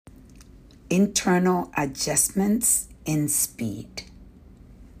internal adjustments in speed.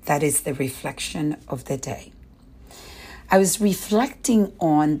 That is the reflection of the day. I was reflecting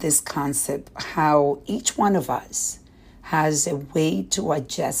on this concept, how each one of us has a way to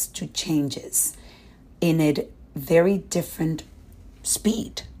adjust to changes in a very different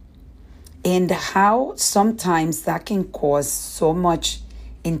speed, and how sometimes that can cause so much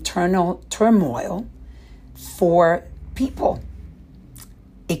internal turmoil for people.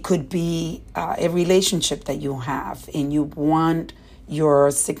 It could be a relationship that you have and you want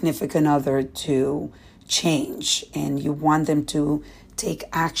your significant other to change, and you want them to take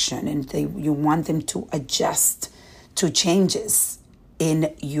action, and you want them to adjust to changes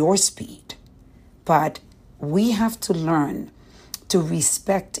in your speed. But we have to learn to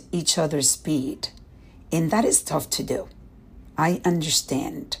respect each other's speed, and that is tough to do. I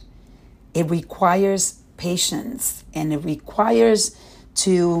understand. It requires patience, and it requires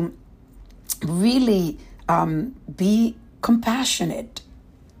to really be compassionate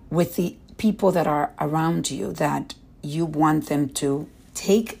with the people that are around you, that you want them to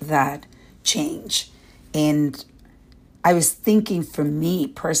take that change. And I was thinking, for me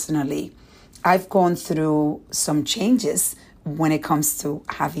personally, I've gone through some changes when it comes to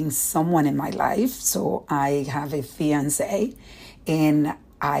having someone in my life. So I have a fiance and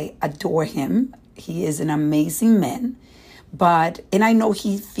I adore him. He is an amazing man. And I know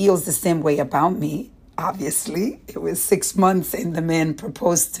he feels the same way about me. Obviously, it was 6 months and the man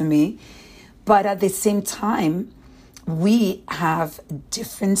proposed to me. But at the same time, we have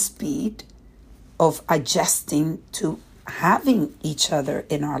different speed of adjusting to having each other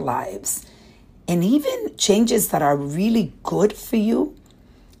in our lives. And even changes that are really good for you,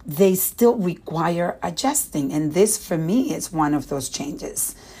 they still require adjusting. And this, for me, is one of those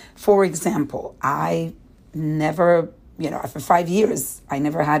changes. For example, I never, for 5 years, I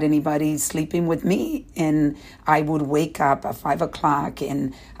never had anybody sleeping with me. And I would wake up at 5 o'clock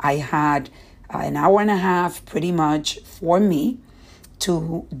and I had an hour and a half pretty much for me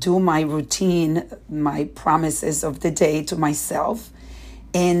to do my routine, my promises of the day to myself.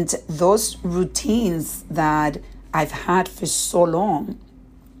 And those routines that I've had for so long,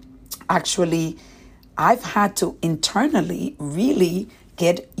 actually, I've had to internally really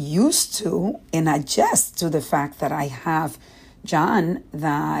get used to and adjust to the fact that I have John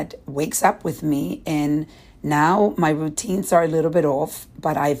that wakes up with me. And now my routines are a little bit off,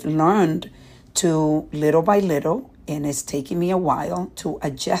 but I've learned to, little by little, and it's taking me a while to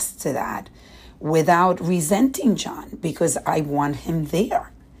adjust to that without resenting John, because I want him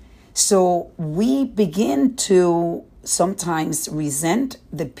there. So we begin to sometimes resent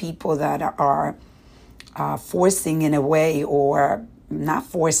the people that are forcing in a way, or not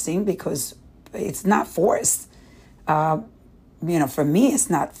forcing, because it's not forced. For me, it's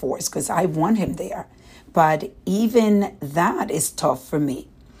not forced because I want him there. But even that is tough for me.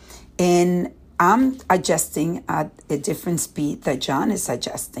 And I'm adjusting at a different speed that John is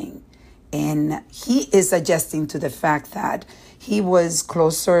adjusting. And he is adjusting to the fact that he is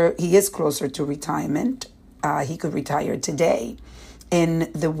closer to retirement. He could retire today. And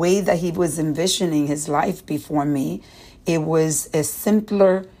the way that he was envisioning his life before me, it was a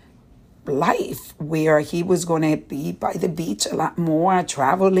simpler life where he was going to be by the beach a lot more,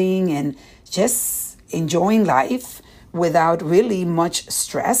 traveling and just enjoying life without really much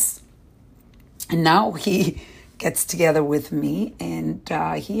stress. And now he gets together with me, and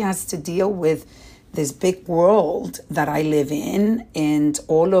he has to deal with this big world that I live in and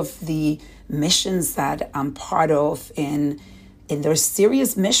all of the missions that I'm part of. And they're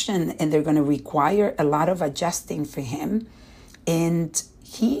serious mission, and they're going to require a lot of adjusting for him. And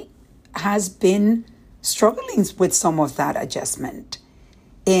he has been struggling with some of that adjustment.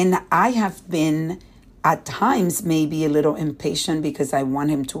 And I have been at times maybe a little impatient because I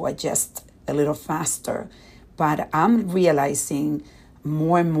want him to adjust a little faster. But I'm realizing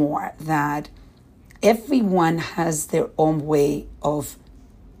more and more that everyone has their own way of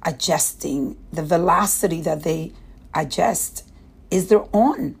adjusting. The velocity that they adjust is their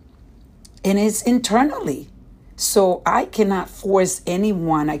own, and it's internally. So I cannot force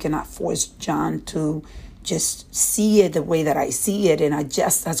anyone. I cannot force John to just see it the way that I see it and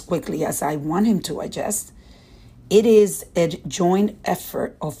adjust as quickly as I want him to adjust. It is a joint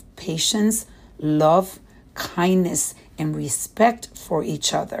effort of patience, love, kindness, and respect for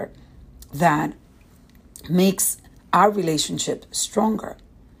each other that makes our relationship stronger.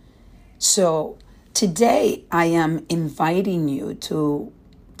 So today I am inviting you to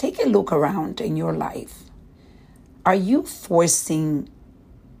take a look around in your life. Are you forcing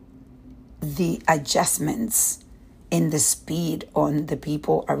the adjustments in the speed on the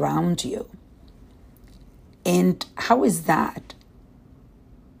people around you? And how is that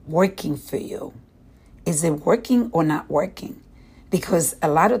working for you? Is it working or not working? Because a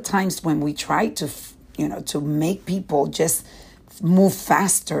lot of times when we try to, to make people just move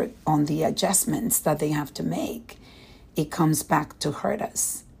faster on the adjustments that they have to make, it comes back to hurt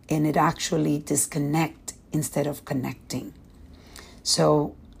us, and it actually disconnect instead of connecting.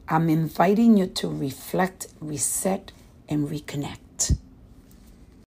 So I'm inviting you to reflect, reset, and reconnect.